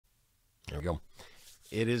There we go.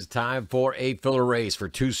 It is time for a filler race for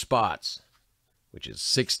 2 spots, which is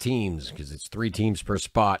 6 teams because it's 3 teams per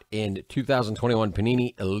spot in 2021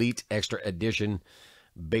 Panini Elite Extra Edition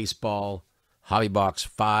Baseball Hobby Box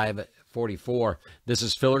 544. This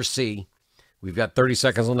is filler C. We've got 30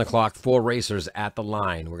 seconds on the clock, 4 racers at the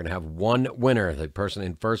line. We're going to have 1 winner. The person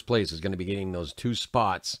in first place is going to be getting those 2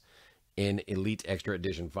 spots in Elite Extra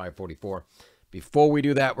Edition 544. Before we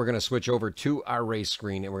do that, we're going to switch over to our race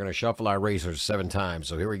screen, and we're going to shuffle our racers 7 times.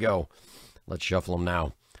 So here we go. Let's shuffle them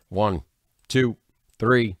now. 1, 2,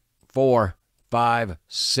 3, 4, 5,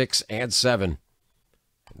 6, and 7.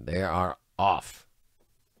 They are off.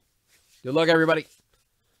 Good luck, everybody.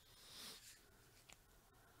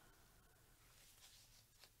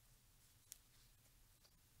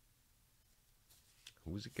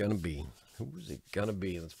 Who's it going to be? Who's it going to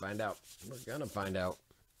be? Let's find out. We're going to find out.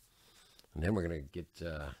 And then we're going to get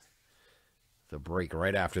the break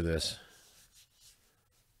right after this.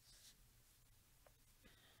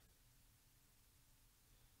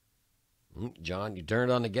 John, you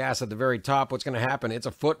turned on the gas at the very top. What's going to happen? It's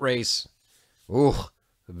a foot race. Ooh,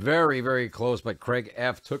 very, very close. But Craig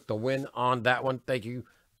F. took the win on that one. Thank you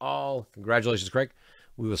all. Congratulations, Craig.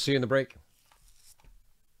 We will see you in the break.